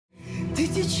Ты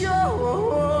течешь.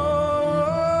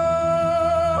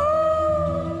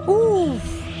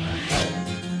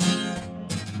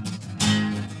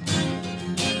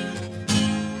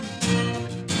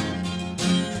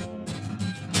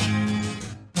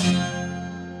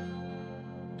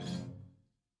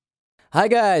 Hi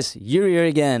guys, you're here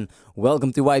again.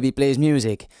 Welcome to YB Plays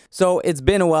Music. So it's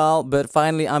been a while, but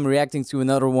finally I'm reacting to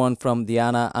another one from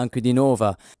DIANA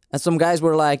ANKUDINOVA. And some guys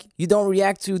were like, you don't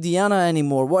react to DIANA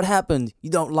anymore, what happened? You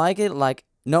don't like it? Like,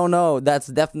 no, that's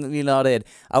definitely not it.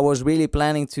 I was really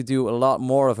planning to do a lot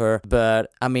more of her, but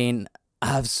I mean, I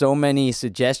have so many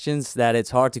suggestions that it's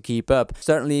hard to keep up.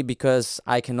 Certainly because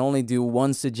I can only do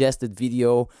one suggested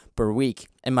video per week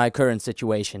in my current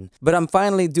situation. But I'm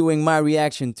finally doing my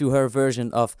reaction to her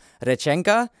version of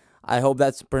Rechenka, I hope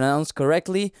that's pronounced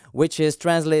correctly, which is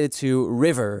translated to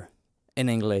river in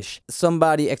English.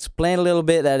 Somebody explained a little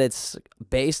bit that it's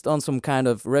based on some kind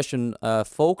of Russian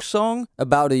folk song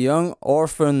about a young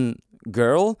orphan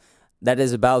girl that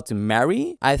is about to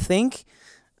marry, I think.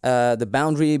 The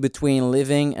boundary between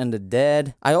living and the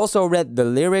dead. I also read the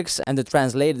lyrics and the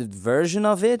translated version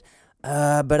of it,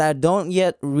 but I don't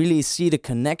yet really see the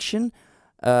connection.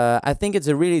 I think it's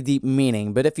a really deep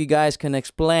meaning, but if you guys can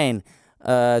explain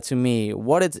to me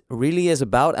what it really is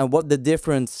about and what the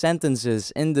different sentences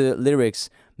in the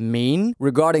lyrics mean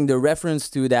regarding the reference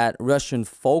to that Russian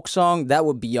folk song, that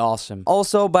would be awesome.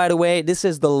 Also, by the way, this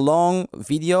is the long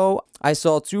video. I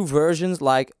saw two versions,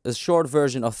 like a short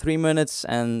version of 3 minutes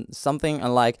and something,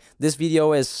 and like this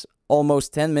video is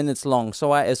almost 10 minutes long,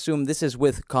 so I assume this is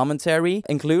with commentary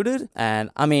included. And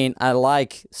I mean, I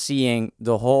like seeing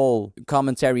the whole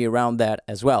commentary around that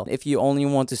as well. If you only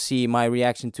want to see my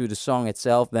reaction to the song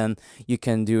itself, then you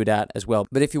can do that as well.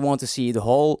 But if you want to see the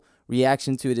whole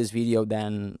reaction to this video,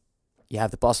 then you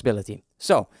have the possibility.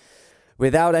 So,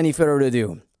 without any further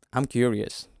ado, I'm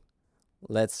curious.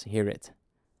 Let's hear it.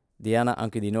 DIANA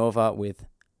ANKUDINOVA with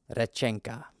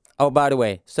Rechenka. Oh, by the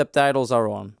way, subtitles are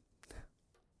on.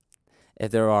 If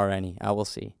there are any, I will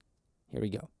see. Here we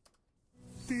go.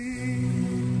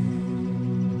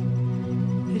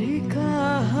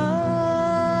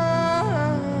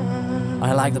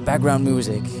 I like the background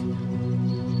music.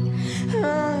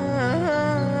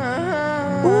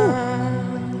 Ooh.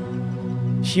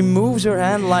 She moves her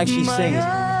hand like she sings.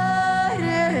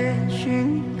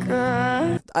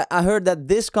 I heard that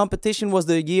this competition was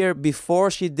the year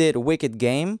before she did Wicked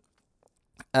Game.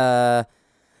 And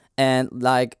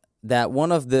like that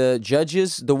one of the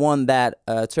judges, the one that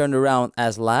turned around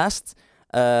as last,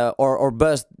 or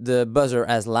buzzed the buzzer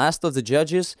as last of the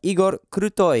judges, Igor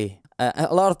Krutoy.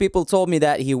 A lot of people told me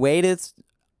that he waited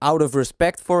out of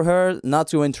respect for her, not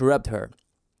to interrupt her,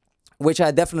 which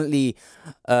I definitely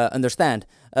understand.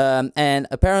 And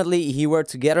apparently he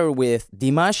worked together with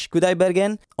Dimash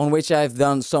Kudaibergen, on which I've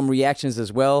done some reactions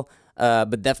as well,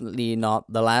 but definitely not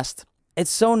the last. It's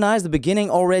so nice, the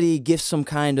beginning already gives some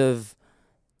kind of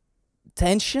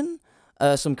tension,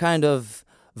 some kind of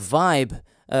vibe.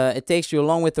 It takes you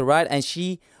along with the ride, and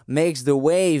she makes the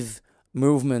wave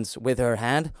movements with her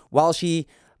hand, while she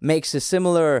makes a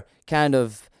similar kind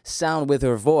of sound with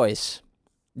her voice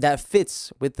that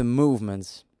fits with the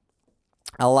movements.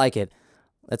 I like it.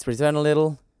 Let's return a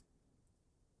little.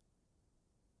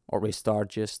 Or restart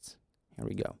just. Here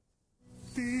we go.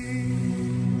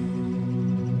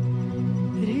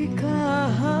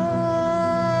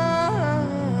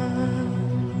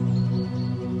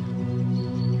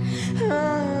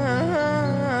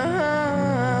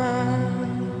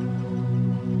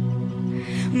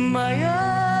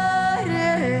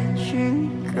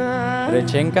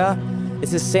 Rechenka,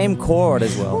 it's the same chord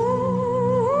as well.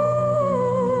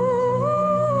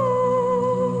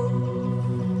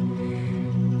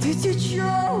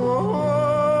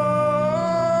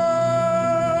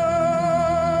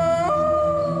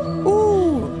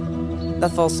 Ooh,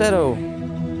 that falsetto.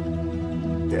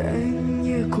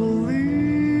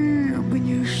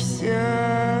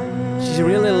 She's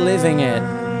really living it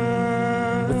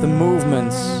with the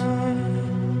movements.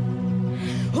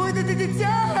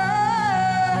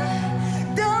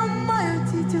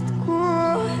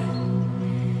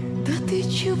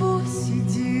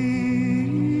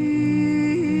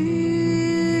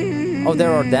 Oh,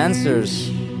 there are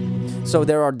dancers. So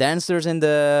there are dancers in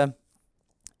the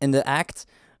act.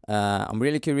 I'm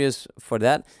really curious for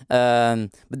that. But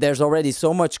there's already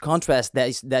so much contrast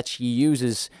that she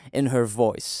uses in her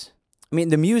voice. I mean,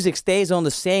 the music stays on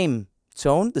the same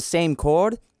tone, the same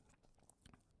chord,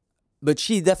 but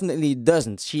she definitely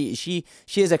doesn't. She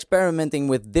is experimenting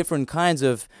with different kinds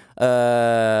of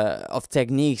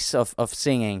techniques of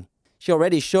singing. She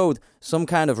already showed some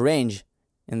kind of range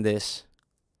in this.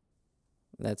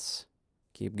 Let's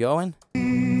keep going.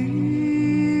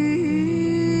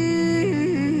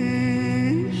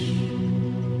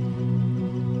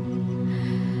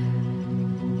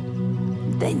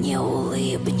 Да не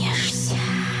улыбнешься.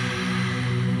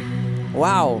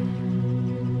 Wow.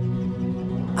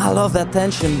 I love that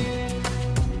tension.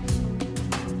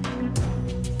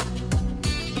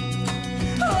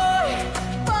 Ой,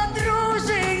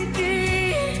 подруженьки,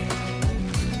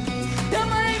 да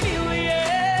мои милые.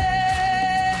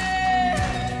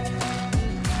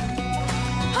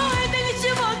 Ой, да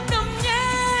ничего-то мне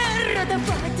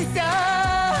радоваться.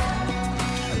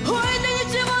 Ой, да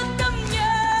ничего-то мне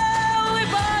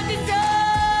улыбаться.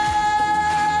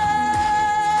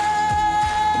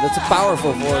 That's a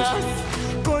powerful voice.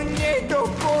 Коней то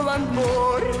полон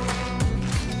двор.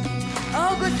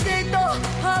 Августито,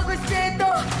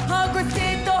 Августито,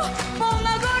 Августито,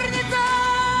 полна горница.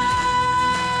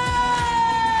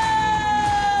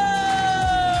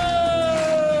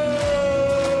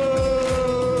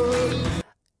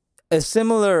 A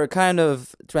similar kind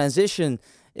of transition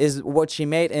is what she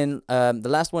made in the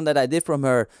last one that I did from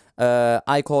her,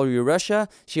 I Call You Russia.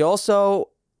 She also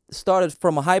started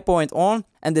from a high point on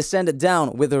and descended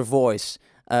down with her voice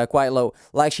quite low,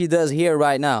 like she does here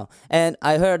right now. And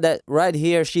I heard that right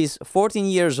here she's 14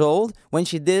 years old when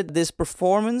she did this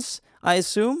performance, I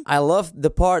assume. I love the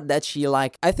part that she I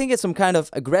think it's some kind of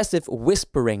aggressive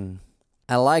whispering.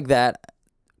 I like that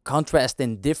contrast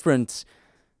in different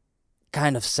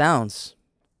kind of sounds.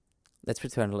 Let's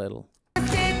return a little.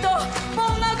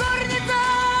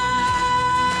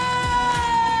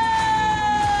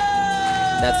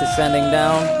 That's descending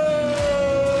down.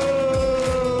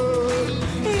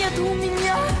 Нет у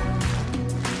меня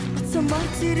отца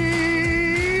матери,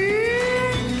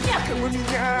 некому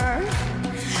меня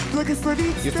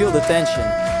благословить. You feel the tension.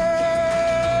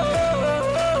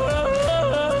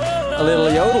 A little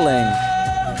yodeling.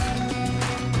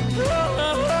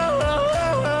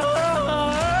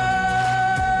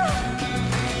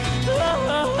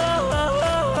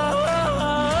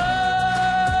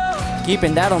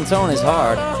 Keeping that on tone is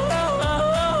hard.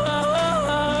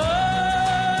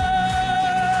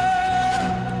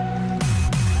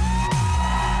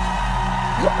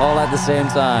 All at the same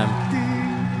time.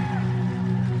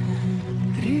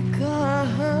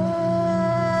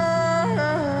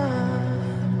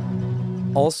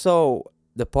 Also,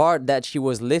 the part that she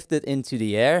was lifted into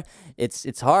the air,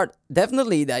 it's hard.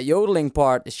 Definitely that yodeling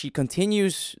part, she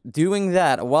continues doing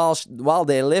that while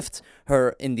they lift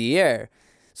her in the air.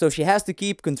 So she has to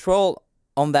keep control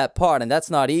on that part, and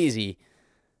that's not easy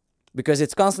because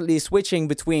it's constantly switching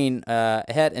between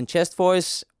head and chest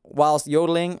voice whilst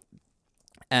yodeling.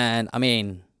 And I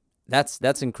mean,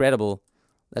 that's incredible.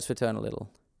 Let's return a little.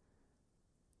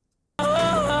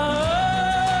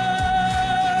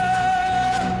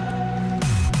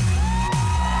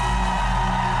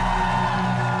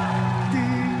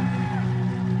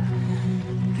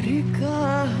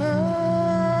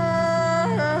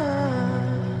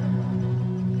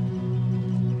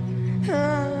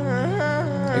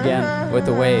 Again, with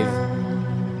the wave.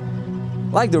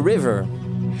 Like the river.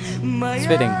 It's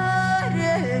fitting.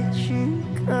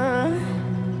 Rechenka.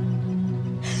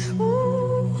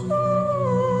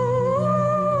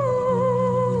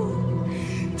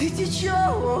 Ты течешь.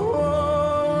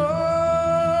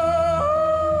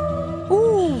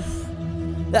 Ooh.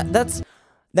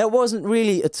 That wasn't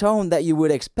really a tone that you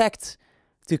would expect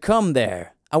to come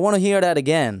there. I want to hear that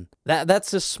again.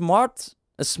 That's a smart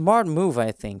move,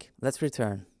 I think. Let's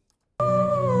return.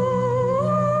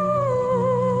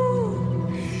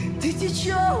 Ты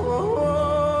течешь.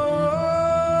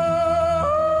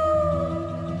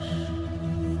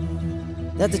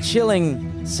 That's a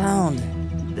chilling sound.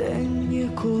 Да не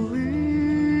улыбнешься.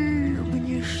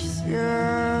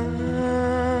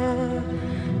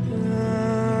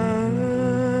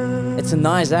 It's a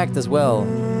nice act as well.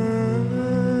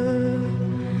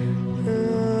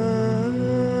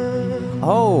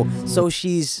 Oh, so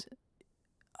she's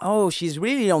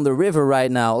really on the river right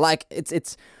now. Like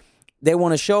it's they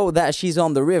want to show that she's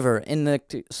on the river in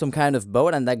some kind of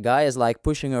boat, and that guy is like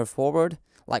pushing her forward,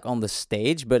 like on the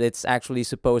stage, but it's actually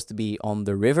supposed to be on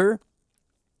the river.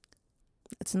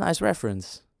 It's a nice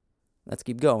reference. Let's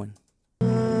keep going.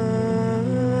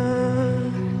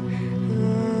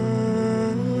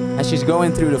 And she's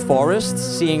going through the forest,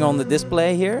 seeing on the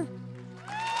display here.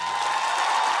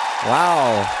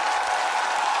 Wow.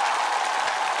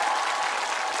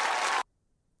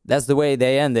 That's the way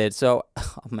they ended. So,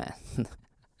 oh man.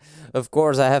 Of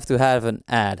course, I have to have an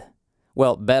ad.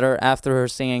 Well, better after her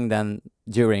singing than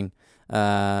during.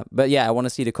 But yeah, I want to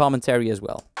see the commentary as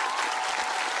well.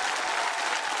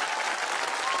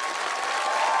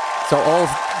 So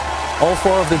all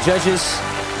four of the judges.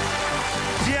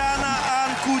 Диана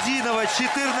Анкудинова,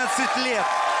 14 лет.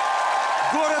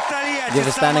 Город Тольятти. Give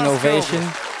a standing ovation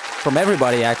from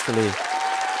everybody, actually.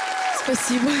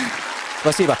 Спасибо.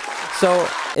 Spasiba. So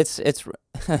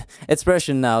it's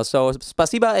Russian now. So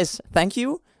spasiba is thank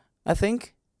you, I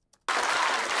think.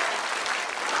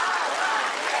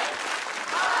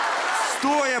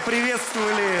 Стоя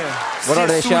приветствовали What are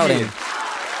they все shouting? судьи.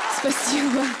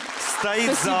 Спасибо.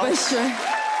 Стоит Спасибо зал. большое.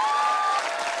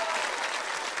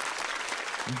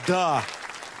 Да.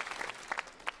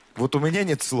 Вот у меня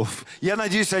нет слов. Я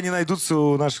надеюсь, они найдутся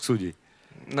у наших судей.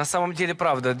 На самом деле,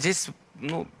 правда, здесь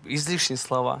излишние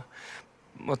слова.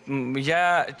 Вот,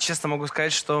 я честно могу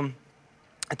сказать, что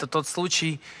это тот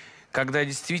случай, когда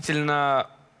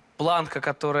действительно планка,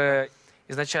 которая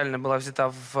изначально была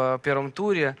взята в первом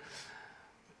туре,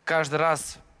 каждый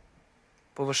раз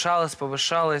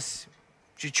повышалась,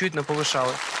 чуть-чуть, но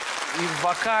повышалась. И в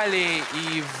вокале,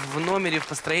 и в номере, в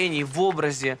построении, и в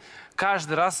образе.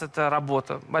 Каждый раз это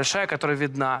работа большая, которая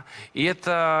видна. И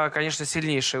это, конечно,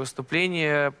 сильнейшее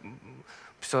выступление.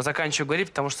 Все, заканчиваю говорить,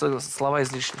 потому что слова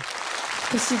излишни.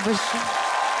 Спасибо большое.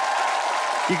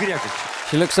 Игорь Яковлевич.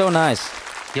 She looks so nice.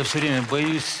 Я все время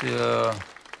боюсь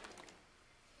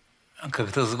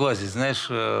как-то сглазить, знаешь,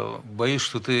 боюсь,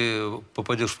 что ты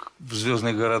попадешь в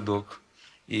звездный городок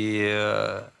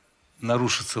и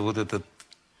нарушится вот этот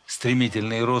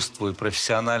стремительный рост твой,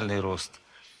 профессиональный рост.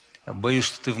 Боюсь,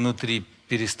 что ты внутри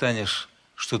перестанешь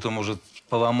что-то может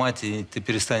поломать, и ты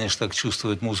перестанешь так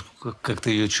чувствовать музыку, как ты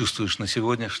ее чувствуешь на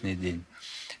сегодняшний день.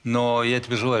 Но я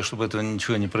тебе желаю, чтобы этого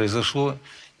ничего не произошло,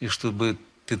 и чтобы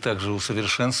ты также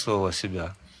усовершенствовала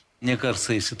себя. Мне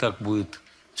кажется, если так будет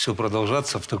все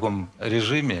продолжаться в таком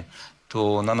режиме,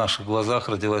 то на наших глазах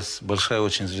родилась большая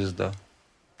очень звезда.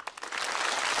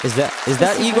 Is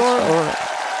that Igor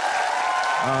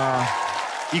or?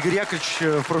 Игорь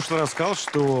Яковлевич в прошлый раз сказал,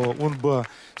 что он бы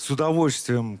с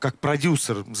удовольствием, как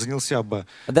продюсер, занялся бы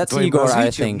твоим Igor,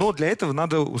 развитием, но для этого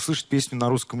надо услышать песню на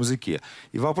русском языке.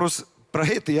 И вопрос про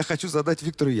это я хочу задать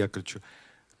Виктору Яковлевичу.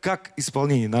 Как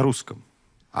исполнение на русском?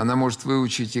 Она может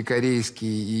выучить и корейский,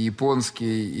 и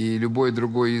японский, и любой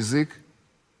другой язык.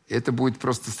 Это будет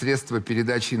просто средство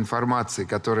передачи информации,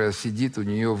 которая сидит у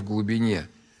нее в глубине.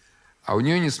 А у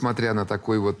нее, несмотря на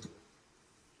такой вот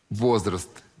возраст,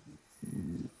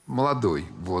 молодой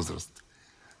возраст,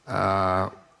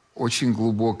 очень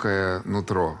глубокое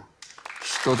нутро.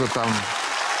 Что-то там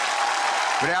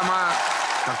прямо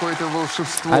какое-то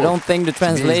волшебство. I don't think the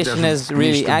translation is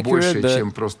really accurate, больше, but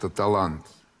чем просто талант.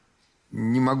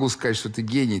 Не могу сказать, что ты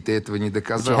гений, ты этого не she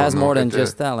доказал. has more than Это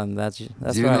just talent. That's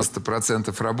right.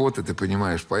 90% работы, ты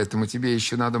понимаешь. Поэтому тебе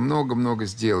еще надо много-много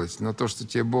сделать. Но то, что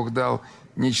тебе Бог дал,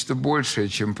 нечто большее,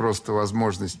 чем просто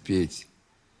возможность петь.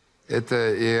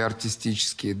 Это и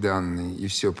артистические данные, и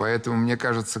все. Поэтому, мне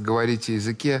кажется, говорить о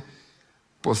языке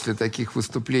после таких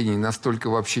выступлений настолько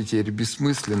вообще теперь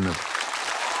бессмысленно.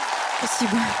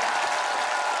 Спасибо.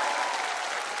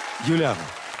 Юлиана.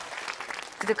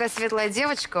 Ты такая светлая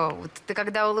девочка, вот ты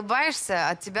когда улыбаешься,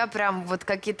 от тебя прям вот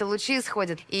какие-то лучи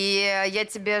исходят. И я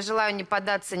тебе желаю не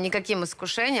поддаться никаким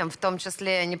искушениям, в том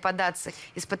числе не поддаться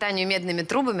испытанию медными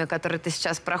трубами, которые ты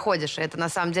сейчас проходишь. И это на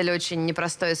самом деле очень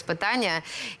непростое испытание.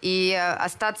 И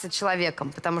остаться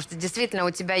человеком, потому что действительно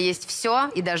у тебя есть все,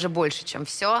 и даже больше, чем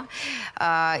все.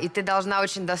 И ты должна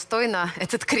очень достойно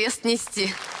этот крест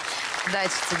нести. Удачи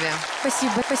тебе.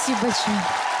 Спасибо, спасибо большое.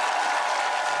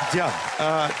 Диан,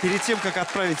 перед тем, как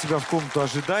отправить тебя в комнату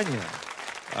ожидания,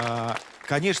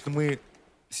 конечно, мы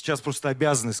сейчас просто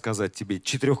обязаны сказать тебе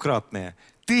четырехкратное.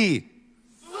 Ты...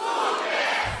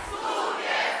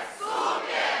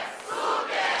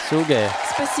 Суге.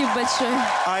 Спасибо большое.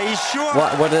 А еще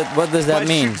What does that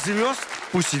mean? больших звезд,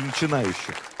 пусть и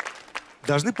начинающих,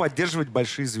 должны поддерживать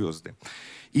большие звезды.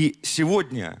 И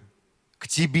сегодня к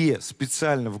тебе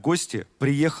специально в гости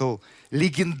приехал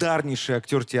легендарнейший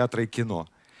актер театра и кино.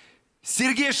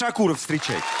 Сергей Шакуров,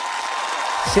 встречайте.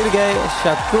 Sergei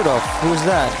Shakurov. Who's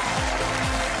that?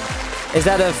 Is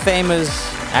that a famous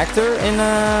actor in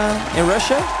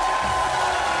Russia?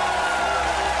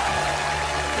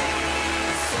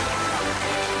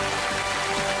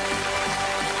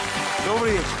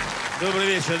 Добрый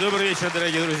вечер. Добрый вечер,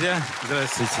 дорогие друзья.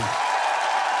 Здравствуйте.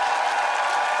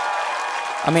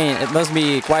 I mean, it must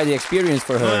be quite the experience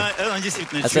for her Она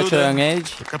действительно at such a young чудо,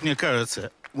 age. как мне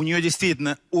кажется. У нее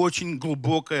действительно очень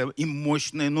глубокое и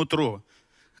мощное нутро.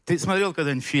 Ты смотрел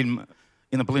когда-нибудь фильм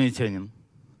 «Инопланетянин»?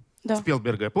 Да.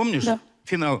 Спилберга, помнишь? Да.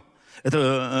 Финал.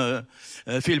 Это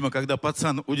фильма, когда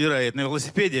пацан удирает на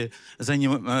велосипеде, за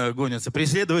ним гонятся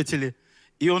преследователи,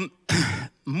 И он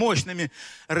мощными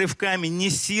рывками не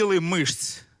силой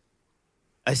мышц,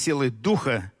 а силой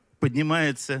духа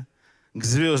поднимается к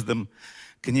звездам,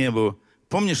 к небу.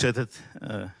 Помнишь этот?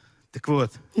 Так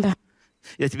вот, Да.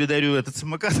 я тебе дарю этот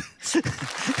самокат.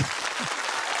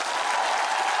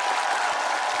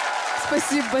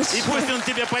 Спасибо И большое. пусть он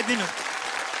тебя поднимет.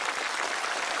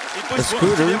 И пусть The он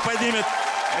scooter? тебя поднимет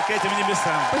к этим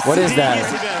небесам. What is Береги that?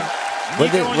 себя. What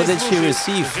did- Никого what не did she слушай.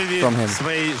 receive Живи from him?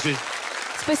 своей жизнью.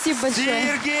 Спасибо большое.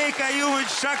 Сергей Каюмович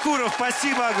Шакуров,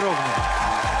 спасибо огромное.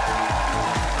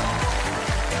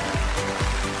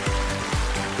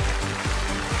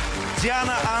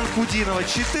 Диана Анкудинова,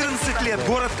 14 лет,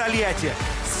 город Тольятти,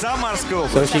 Самарская So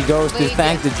область. she goes to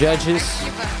thank the judges.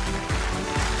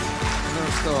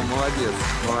 Ну что, молодец,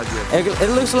 молодец. It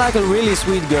looks like a really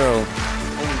sweet girl.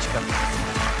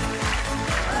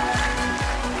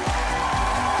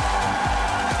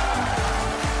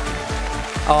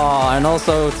 Oh, and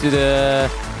also to the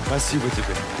Спасибо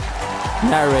тебе.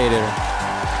 narrator.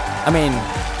 I mean,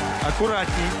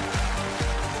 Аккуратней.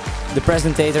 the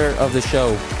presentator of the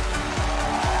show.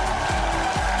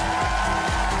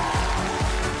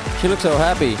 She looks so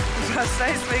happy.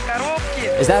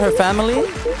 Is that her family?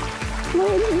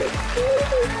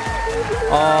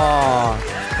 Oh,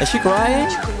 is she crying?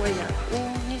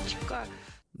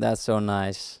 That's so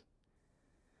nice.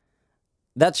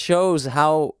 That shows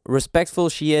how respectful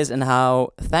she is and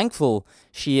how thankful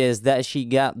she is that she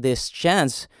got this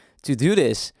chance to do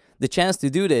this. The chance to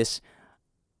do this.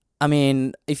 I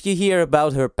mean, if you hear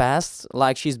about her past,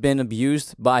 like she's been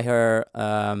abused by her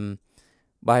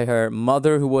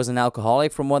mother, who was an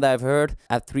alcoholic, from what I've heard,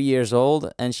 at 3 years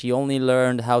old, and she only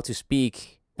learned how to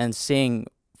speak and sing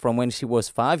from when she was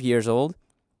 5 years old.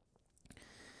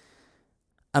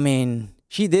 I mean,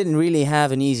 she didn't really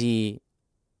have an easy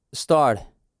start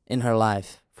in her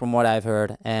life, from what I've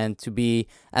heard, and to be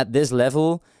at this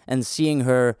level and seeing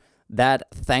her that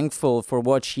thankful for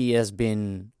what she has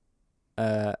been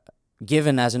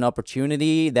given as an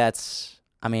opportunity, that's,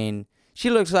 I mean, she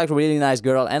looks like a really nice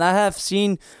girl. And I have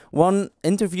seen one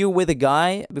interview with a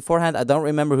guy beforehand, I don't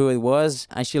remember who it was,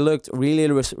 and she looked really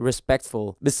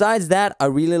respectful. Besides that, I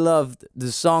really loved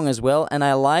the song as well, and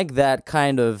I like that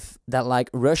kind of, that like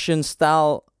Russian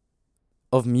style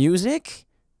of music.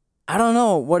 I don't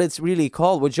know what it's really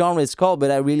called, what genre it's called,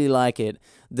 but I really like it.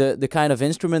 The kind of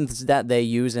instruments that they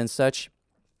use and such,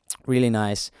 really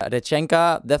nice.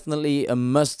 Rechenka, definitely a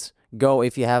must go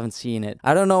if you haven't seen it.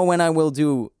 I don't know when I will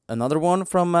do another one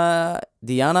from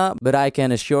Diana, but I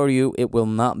can assure you it will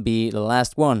not be the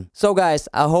last one. So guys,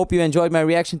 I hope you enjoyed my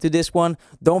reaction to this one.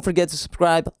 Don't forget to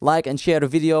subscribe, like and share the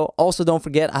video. Also don't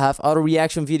forget I have other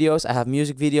reaction videos, I have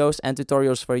music videos and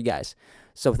tutorials for you guys.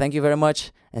 So thank you very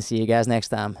much and see you guys next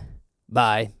time.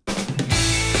 Bye.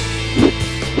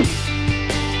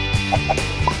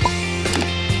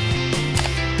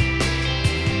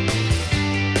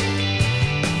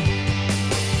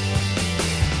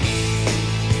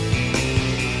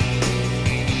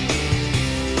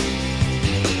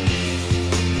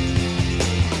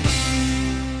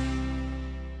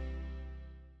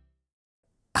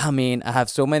 I mean, I have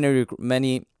so many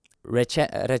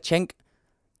Rechenka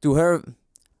to her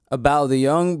about the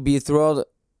young betrothed.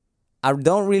 I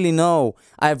don't really know.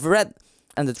 I've read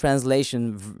and the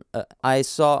translation. I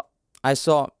saw. But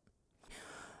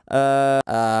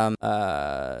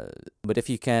if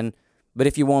you can, but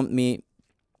if you want me,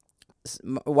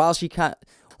 while she can't,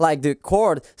 like the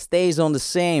chord stays on the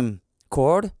same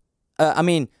chord. I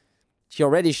mean, she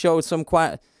already showed some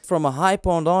quite from a high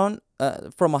point on.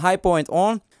 From a high point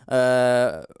on.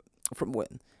 From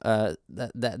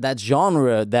that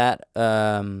genre that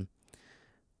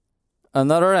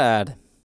another ad.